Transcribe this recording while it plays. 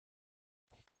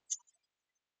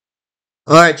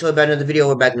Alright, so back to the video.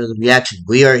 We're back into the reaction.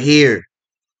 We are here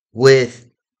with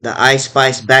the Ice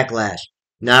Spice Backlash.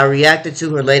 Now, I reacted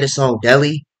to her latest song,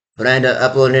 Deli, but I ended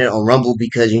up uploading it on Rumble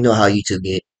because you know how YouTube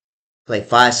get. Play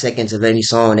 5 seconds of any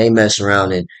song, they mess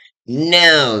around, and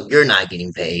no, you're not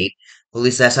getting paid. At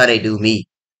least that's how they do me.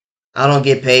 I don't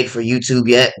get paid for YouTube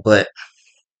yet, but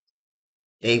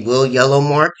they will yellow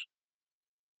mark.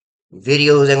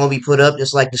 Videos ain't gonna be put up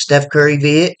just like the Steph Curry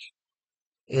vid.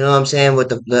 You know what I'm saying? With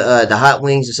the hot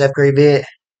wings, the Steph Curry vid.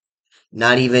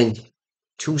 Not even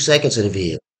 2 seconds of the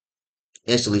video.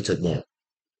 Instantly took down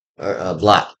or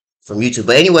blocked from YouTube.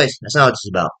 But anyways, that's not what this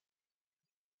is about.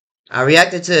 I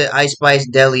reacted to Ice Spice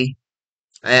Deli.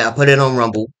 I put it on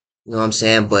Rumble. You know what I'm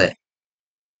saying? But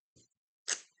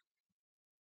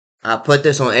I put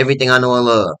this on everything I know and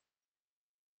love.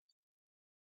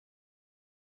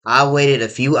 I waited a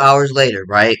few hours later,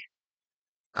 right?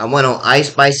 I went on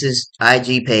Ice Spice's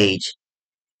IG page.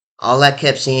 All I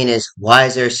kept seeing is, why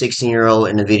is there a 16-year-old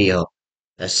in the video?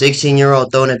 A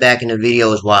 16-year-old throwing it back in the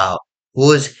video is wild.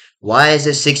 Why is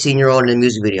this 16-year-old in the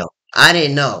music video? I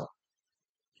didn't know.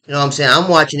 You know what I'm saying? I'm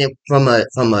watching it from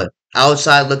a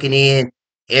outside looking in,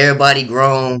 everybody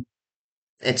grown,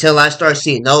 until I start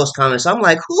seeing those comments. I'm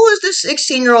like, who is this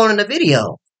 16-year-old in the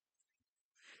video?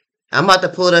 I'm about to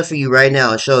pull it up for you right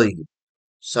now and show you.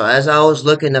 So as I was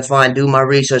looking to do my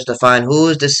research to find who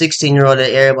is the 16-year-old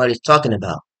that everybody's talking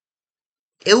about,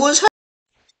 it was her.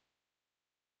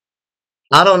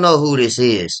 I don't know who this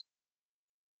is,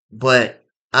 but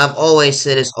I've always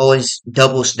said it's always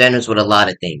double standards with a lot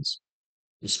of things,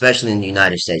 especially in the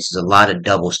United States. There's a lot of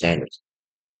double standards.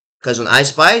 Because when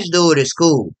Ice Spice do it, it's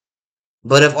cool.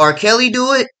 But if R. Kelly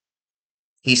do it,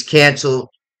 he's canceled.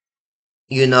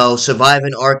 You know,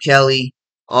 surviving R. Kelly,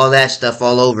 all that stuff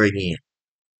all over again.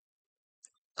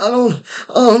 I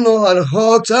don't know how to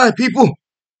hog tie people.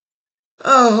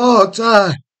 I hog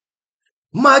tie.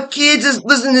 My kids is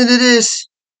listening to this.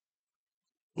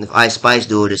 If Ice Spice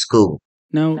do it, it's cool.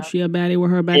 No, she a baddie with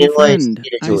her baddie friend.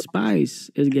 Ice Spice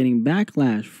is getting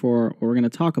backlash for what we're going to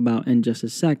talk about in just a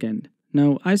second.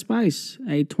 No, Ice Spice,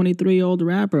 a 23-year-old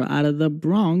rapper out of the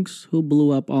Bronx who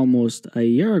blew up almost a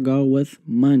year ago with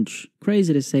Munch.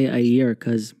 Crazy to say a year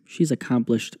because she's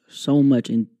accomplished so much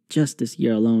in just this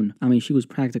year alone. I mean, she was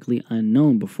practically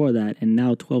unknown before that, and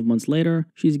now 12 months later,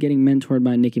 she's getting mentored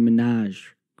by Nicki Minaj.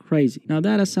 Crazy. Now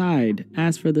that aside,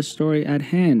 as for the story at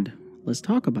hand, let's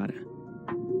talk about it.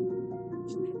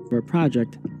 For a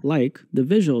project, like the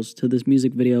visuals to this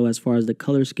music video as far as the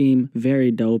color scheme,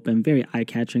 very dope and very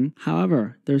eye-catching.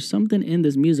 However, there's something in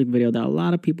this music video that a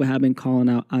lot of people have been calling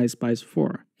out Ice Spice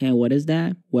for. And what is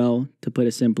that? Well, to put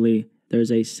it simply,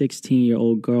 there's a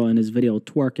 16-year-old girl in this video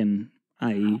twerking,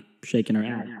 i.e. shaking her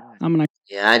ass.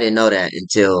 Yeah, I didn't know that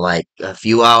until like a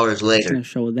few hours later.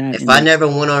 Show that if I never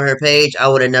went on her page, I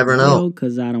would have never known.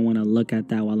 Because I don't want to look at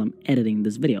that while I'm editing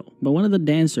this video. But one of the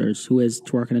dancers who is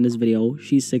twerking in this video,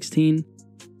 she's 16.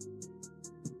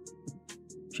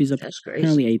 She's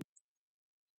apparently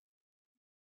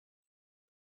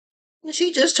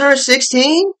She just turned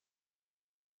 16?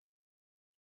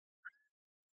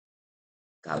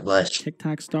 God bless.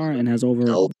 TikTok star and has over...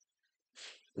 Nope.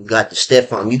 You got the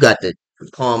stiff arm. You got the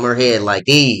palm her head like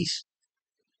these.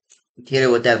 Hit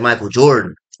her with that Michael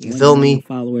Jordan. You feel me?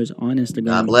 Followers on Instagram.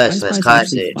 God bless. That's Kai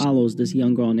said. Follows this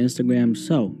young girl on Instagram,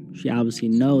 so she obviously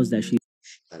knows that she's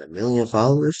got 1 million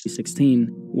followers. She's 16.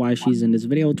 Why she's in this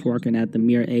video twerking at the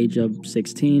mere age of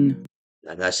 16.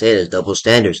 Like I said, it's double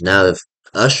standards. Now, if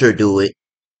Usher do it,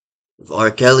 if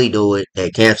R. Kelly do it, they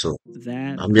cancel.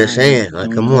 I'm just saying,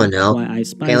 like, come on now.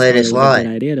 Can't let it slide. It's a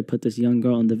good idea to put this young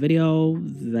girl in the video.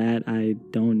 That I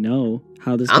don't know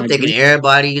how this. I'm thinking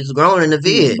everybody is grown in the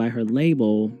vid. By her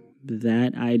label,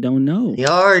 that I don't know.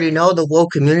 Y'all already know the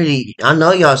woke community. I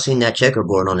know y'all seen that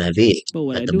checkerboard on that vid.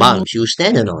 But at the bottom, she was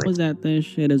standing on it. Was that this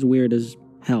shit is weird as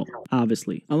hell,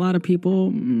 obviously. A lot of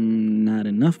people, not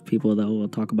enough people though, we'll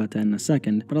talk about that in a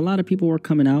second, but a lot of people were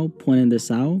coming out, pointing this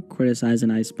out,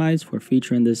 criticizing Ice Spice for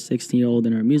featuring this 16-year-old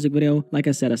in her music video. Like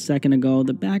I said a second ago,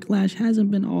 the backlash hasn't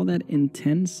been all that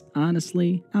intense,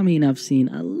 honestly. I mean, I've seen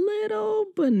a little,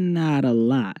 but not a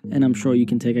lot. And I'm sure you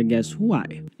can take a guess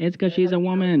why. It's because she's a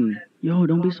woman. Yo,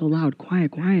 don't be so loud. Quiet,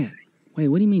 quiet. Wait,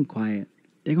 what do you mean quiet?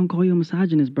 They're gonna call you a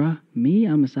misogynist, bruh. Me,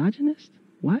 a misogynist?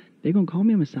 What? They gonna call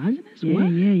me a misogynist? Yeah,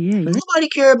 what? Yeah. Nobody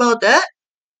care about that.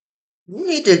 You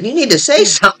need to say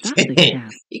something.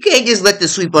 You can't just let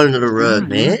this sweep under the rug,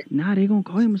 man. Nah, they gonna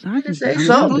call you a misogynist. Say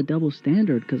something. The double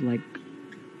standard, cause like,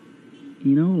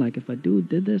 you know, like if a dude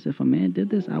did this, if a man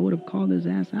did this, I would have called his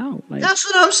ass out. Like that's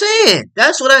what I'm saying.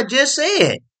 That's what I just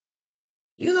said.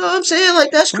 You know what I'm saying? Like,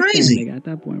 that's Fuck that crazy. nigga at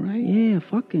that point, right? Yeah,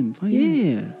 fuck him.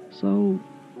 Yeah. So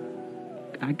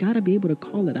I gotta be able to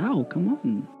call it out. Come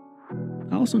on.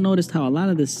 I also noticed how a lot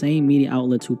of the same media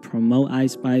outlets who promote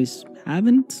Ice Spice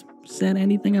haven't said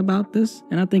anything about this.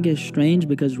 And I think it's strange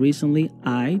because recently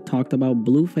I talked about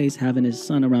Blueface having his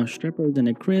son around strippers in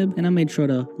a crib, and I made sure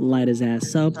to light his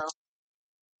ass up.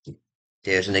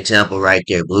 There's an example right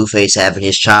there. Blueface having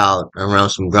his child around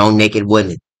some grown naked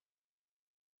women.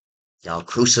 Y'all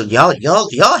crucial. Y'all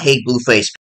hate Blueface.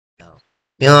 You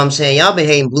know what I'm saying? Y'all been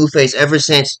hating Blueface ever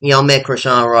since y'all met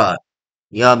Krishan Rod.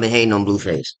 Y'all been hating on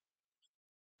Blueface.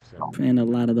 And a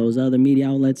lot of those other media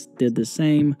outlets did the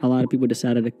same. A lot of people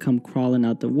decided to come crawling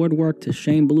out the woodwork to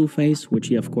shame Blueface, which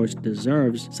he of course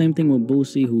deserves. Same thing with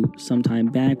Boosie, who sometime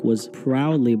back was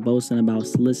proudly boasting about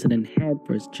soliciting head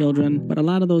for his children. But a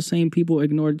lot of those same people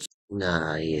ignored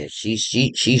Nah, yeah,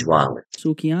 she's wild.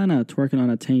 Sukiana twerking on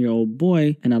a 10-year-old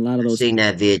boy, and a lot of those Seeing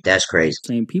that vid, that's crazy.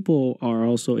 same people are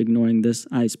also ignoring this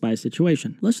Ice Spice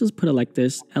situation. Let's just put it like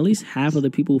this. At least half of the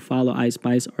people who follow Ice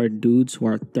Spice are dudes who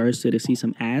are thirsty to see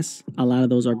some ass. A lot of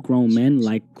those are grown men,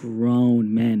 like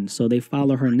grown men. So they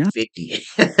follow her now. 50.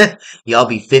 Y'all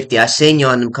be 50. I seen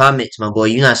y'all in them comments, my boy.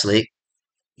 You not slick.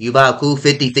 You about cool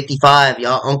 50, 55.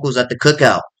 Y'all uncles at the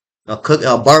cookout.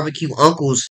 Barbecue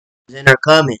uncles in their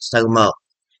comments talking about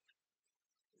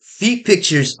feet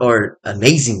pictures are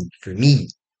amazing for me.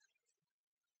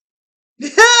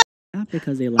 Not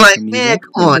because they like Like, her man, music,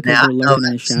 come but on because now. they're I know lurking in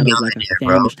that. the See shadows y'all like in a there,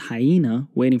 bro. famished hyena,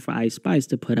 waiting for Ice Spice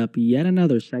to put up yet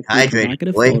another sexually Hydrated,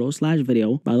 provocative boy.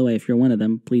 photo/video. By the way, if you're one of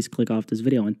them, please click off this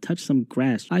video and touch some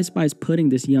grass. Ice Spice putting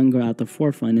this young girl at the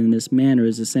forefront in this manner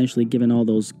is essentially giving all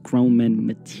those grown men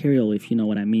material, if you know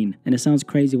what I mean. And it sounds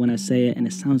crazy when I say it, and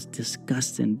it sounds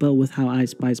disgusting, but with how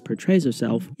Ice Spice portrays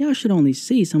herself, y'all should only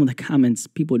see some of the comments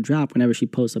people drop whenever she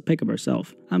posts a pic of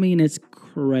herself. I mean, it's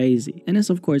crazy. And it's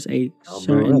of course a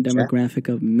certain demographic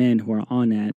of men who are on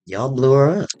that. Y'all blew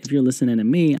her up. If you're listening to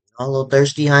me, All little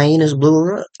thirsty hyenas blew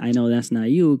her up. I know that's not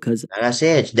you, because Like I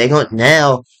said, they gon'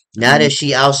 now that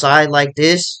she outside like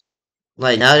this,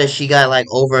 like now that she got like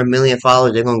over 1 million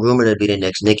followers, they're gonna groom her to be the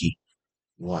next Nicki.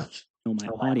 Watch. I know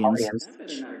my audience.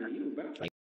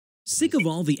 Sick of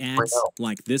all the ads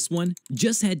like this one?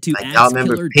 Just head to Like y'all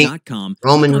remember Pink adskiller.com,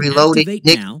 Roman click on Reloaded activate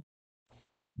Nick? now.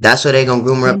 That's what they gonna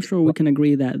groom her up. I'm sure we can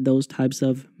agree that those types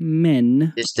of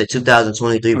men It's the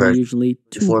 2023 are version. usually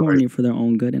too Before horny for their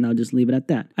own good, and I'll just leave it at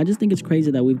that. I just think it's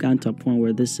crazy that we've gotten to a point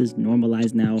where this is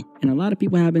normalized now, and a lot of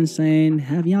people have been saying,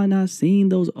 have y'all not seen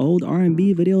those old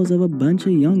R&B videos of a bunch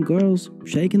of young girls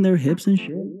shaking their hips and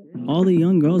shit? All the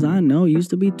young girls I know used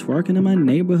to be twerking in my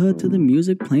neighborhood to the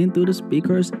music playing through the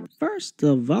speakers. First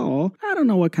of all, I don't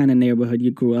know what kind of neighborhood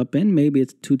you grew up in. Maybe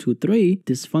it's 223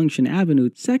 Dysfunction Avenue.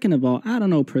 Second of all, I don't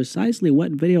know precisely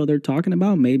what video they're talking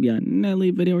about. Maybe a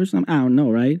Nelly video or something. I don't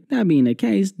know, right? That being the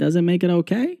case, doesn't make it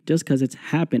okay? Just because it's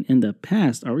happened in the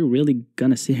past, are we really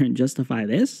gonna sit here and justify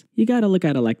this? You gotta look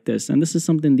at it like this, and this is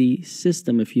something the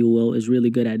system, if you will, is really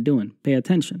good at doing. Pay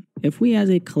attention. If we as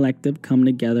a collective come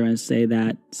together and say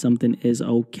that something is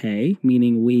okay,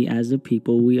 meaning we as a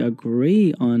people, we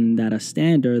agree on that a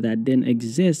standard that didn't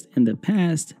exist in the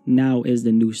past now is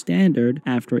the new standard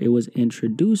after it was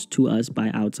introduced to us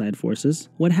by outside forces,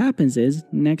 what happens is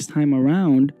next time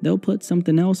around, they'll put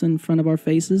something else in front of our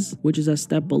faces, which is a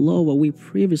step below what we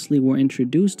previously were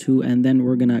introduced to, and then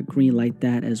we're gonna greenlight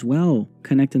that as well.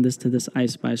 Connecting this to this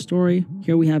Ice Spice story,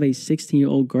 here we have a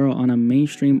 16-year-old girl on a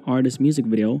mainstream artist music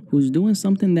video who's doing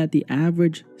something that the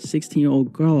average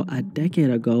 16-year-old girl a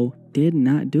decade ago did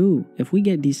not do. If we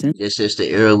get desensitized, this is the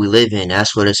era we live in.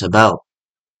 That's what it's about.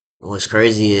 What's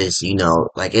crazy is,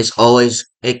 like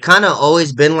it kind of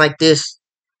always been like this,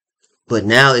 but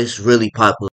now it's really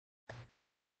popular.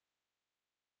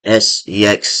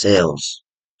 SEX sales.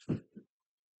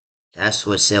 That's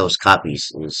what sells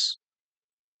copies is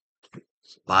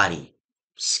body,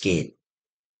 skin,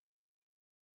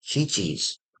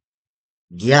 chi-chis,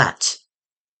 yacht.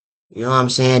 You know what I'm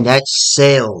saying? That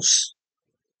sells.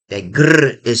 That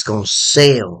grr is gonna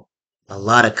sell a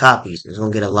lot of copies. It's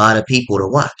gonna get a lot of people to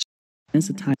watch.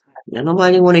 Now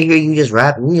nobody want to hear you just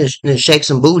rap. You just shake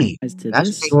some booty. to That's what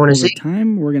this they want to over see.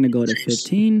 time, we're gonna go to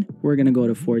 15, we're gonna go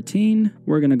to 14,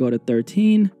 we're gonna go to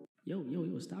 13.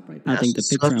 Stop right there. I think the That's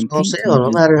picture what's I'm gonna painting sell, no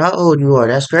is matter how old you are.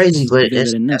 That's crazy, but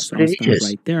vivid enough, that's so what I'll it stop is.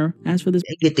 right there. As for this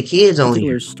They get the kids on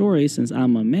particular here. story, since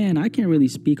I'm a man, I can't really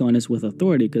speak on this with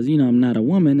authority because, I'm not a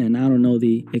woman and I don't know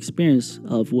the experience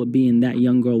of what being that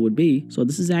young girl would be. So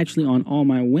this is actually on all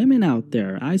my women out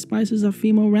there. Ice Spice is a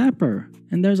female rapper.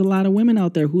 And there's a lot of women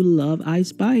out there who love Ice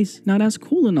Spice. Now that's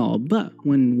cool and all, but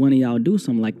when one of y'all do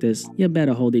something like this, you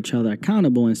better hold each other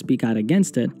accountable and speak out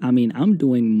against it. I mean, I'm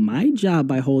doing my job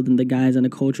by holding the guys in the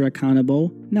culture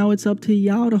accountable. Now it's up to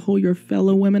y'all to hold your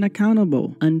fellow women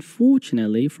accountable.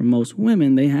 Unfortunately, for most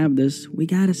women, they have this "we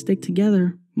gotta stick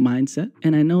together" mindset.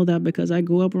 And I know that because I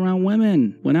grew up around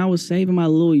women. When I was saving my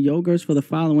little yogurts for the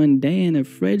following day in the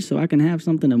fridge so I can have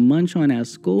something to munch on at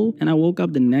school, and I woke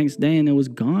up the next day and it was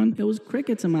gone, it was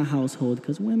crickets in my household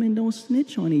because women don't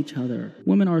snitch on each other.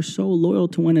 Women are so loyal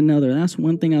to one another. That's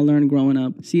one thing I learned growing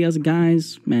up. See, us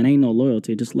guys, man, ain't no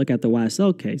loyalty. Just look at the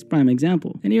YSL case, prime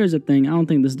example. And here's the thing, I don't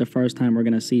think this is the first time we're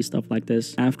gonna see stuff like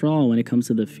this. After all, when it comes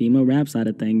to the female rap side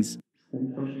of things,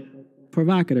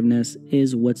 provocativeness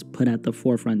is what's put at the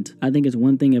forefront. I think it's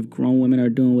one thing if grown women are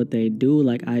doing what they do,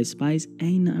 like Ice Spice,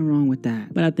 ain't nothing wrong with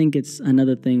that. But I think it's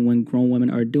another thing when grown women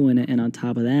are doing it, and on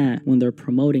top of that, when they're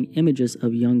promoting images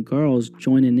of young girls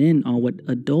joining in on what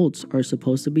adults are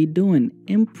supposed to be doing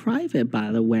in private,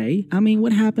 by the way. I mean,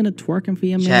 what happened to twerking for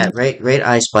your man? Chat, rate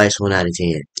Ice Spice 1 out of 10.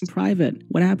 In private.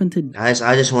 What happened to Guys,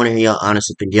 I just want to hear your honest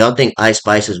opinion. Do y'all think Ice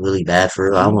Spice is really bad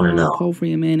for real? I want to know. pole for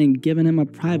your man and giving him a I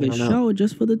private want to know. show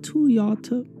just for the two of y'all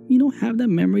to, have that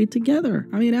memory together?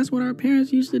 I mean, that's what our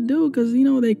parents used to do because,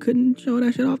 they couldn't show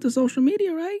that shit off to social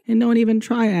media, right? And don't even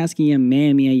try asking your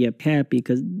mammy and your pappy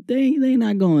because they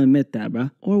not going to admit that, bruh.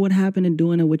 Or what happened to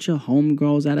doing it with your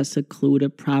homegirls at a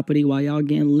secluded property while y'all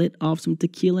getting lit off some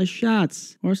tequila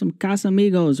shots or some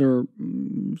Casamigos or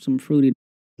some fruity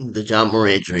The John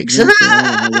Morant drinks. drinks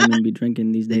that all women be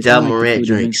drinking these The days. John I like the Morant fruity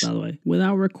drinks, drinks. by the way.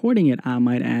 Without recording it, I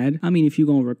might add. I mean, if you're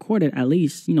going to record it, at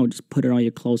least, just put it on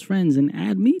your close friends and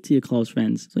add me to your close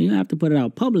friends. So you don't have to put it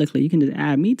out publicly. You can just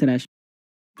add me to that.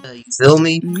 You feel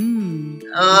me?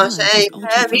 Love Saying, is ultra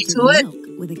add me filtered to it.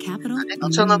 milk with a capital I ain't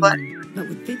gonna tell nobody. but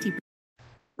with 50. You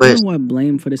But know who I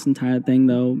blame for this entire thing,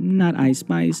 though? Not Ice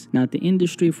Spice, not the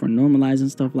industry for normalizing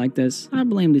stuff like this. I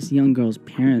blame this young girl's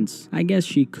parents. I guess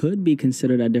she could be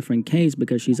considered a different case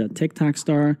because she's a TikTok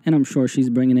star, and I'm sure she's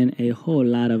bringing in a whole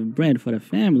lot of bread for the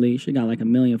family. She got like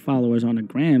 1 million followers on the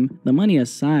gram. The money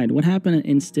aside, what happened to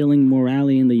instilling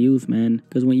morality in the youth, man?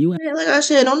 Because when you like I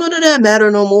said, don't none of that matter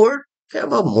no more. Care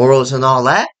about morals and all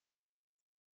that.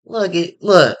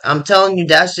 Look, I'm telling you,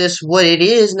 that's just what it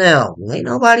is now. Ain't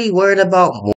nobody worried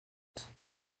about morals.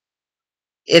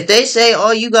 If they say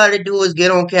all you gotta do is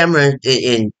get on camera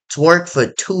and twerk for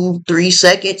 2, 3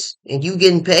 seconds and you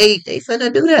getting paid, they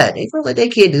finna do that. They feel like they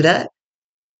can't do that.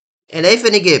 And they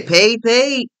finna get paid.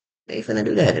 They finna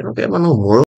do that. They don't care about no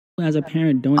morals. as a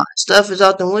parent don't Stuff is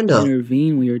out the window.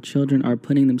 intervene when your children are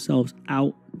putting themselves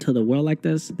out to the world like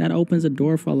this, that opens a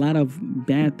door for a lot of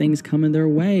bad things coming their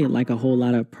way, like a whole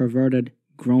lot of perverted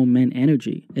grown men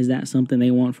energy. Is that something they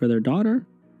want for their daughter?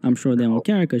 I'm sure they don't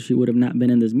care because she would have not been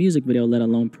in this music video, let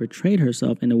alone portrayed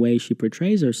herself in the way she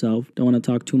portrays herself. Don't want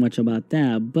to talk too much about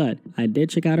that, but I did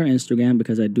check out her Instagram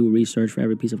because I do research for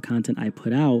every piece of content I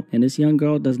put out, and this young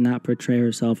girl does not portray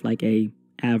herself like a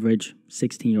average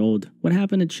 16-year-old. What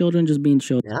happened to children just being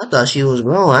children? I thought she was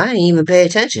grown. I didn't even pay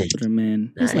attention.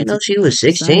 Man, I it's didn't like know she was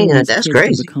society 16. wants That's kids to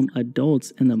crazy. become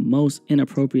adults in the most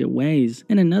inappropriate ways.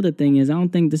 And another thing is, I don't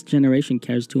think this generation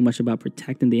cares too much about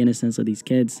protecting the innocence of these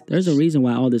kids. There's a reason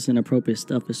why all this inappropriate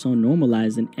stuff is so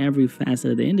normalized in every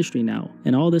facet of the industry now.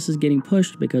 And all this is getting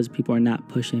pushed because people are not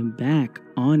pushing back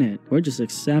on it. We're just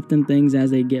accepting things as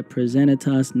they get presented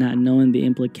to us, not knowing the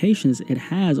implications it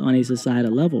has on a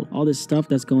societal level. All this stuff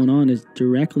that's going on is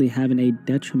directly having a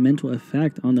detrimental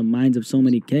effect on the minds of so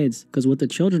many kids, because what the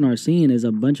children are seeing is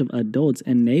a bunch of adults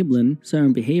enabling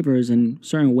certain behaviors and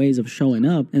certain ways of showing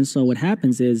up. And so what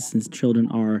happens is, since children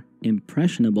are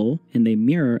impressionable and they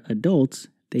mirror adults,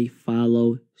 they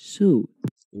follow suit.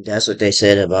 That's what they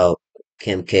said about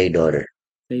Kim K daughter.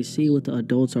 They see what the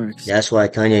adults are That's why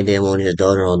Kanye didn't want his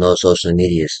daughter on those social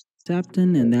medias.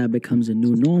 accepting, and that becomes a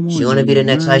new normal. She in want to be the million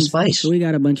next Ice minds. Spice. So we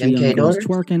got a bunch Kim of K young girls daughter?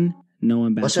 twerking,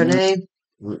 knowing What's her backing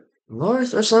up. name?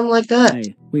 North or something like that.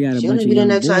 Hey, we got a She bunch wanna of be the young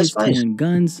next Ice boys Spice. towing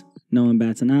guns, knowing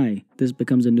bats an eye. this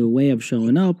becomes a new way of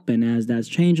showing up, and as that's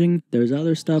changing, there's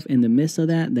other stuff in the midst of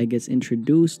that gets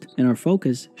introduced, and our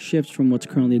focus shifts from what's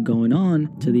currently going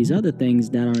on to these other things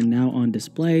that are now on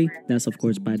display. That's of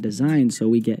course by design, so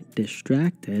we get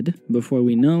distracted. Before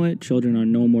we know it, children are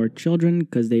no more children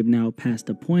because they've now passed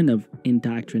the point of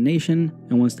indoctrination,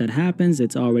 and once that happens,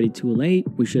 it's already too late.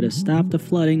 We should have stopped the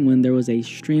flooding when there was a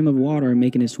stream of water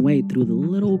making its way through the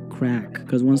little crack,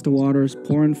 because once the water is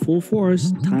pouring full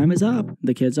force, time is up.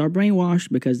 The kids are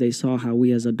brainwashed because they saw how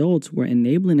we as adults were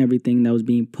enabling everything that was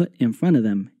being put in front of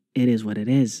them. It is what it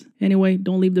is. Anyway,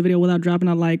 don't leave the video without dropping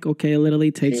a like. Okay, it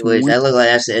literally takes Anyways, that look like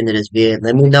that's the end of this video.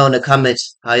 Let me know in the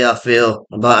comments how y'all feel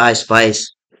about Ice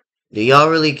Spice. Do y'all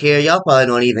really care? Y'all probably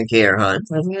don't even care, huh?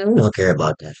 We don't care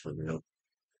about that for real.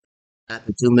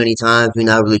 Happened too many times, we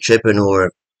not really tripping.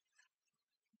 Or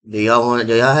do y'all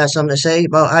have something to say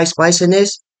about Ice Spice in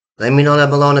this? Let me know that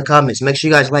below in the comments. Make sure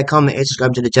you guys like, comment, and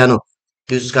subscribe to the channel.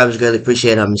 Do subscribe is greatly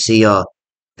appreciated. I'm gonna see y'all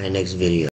in the next video.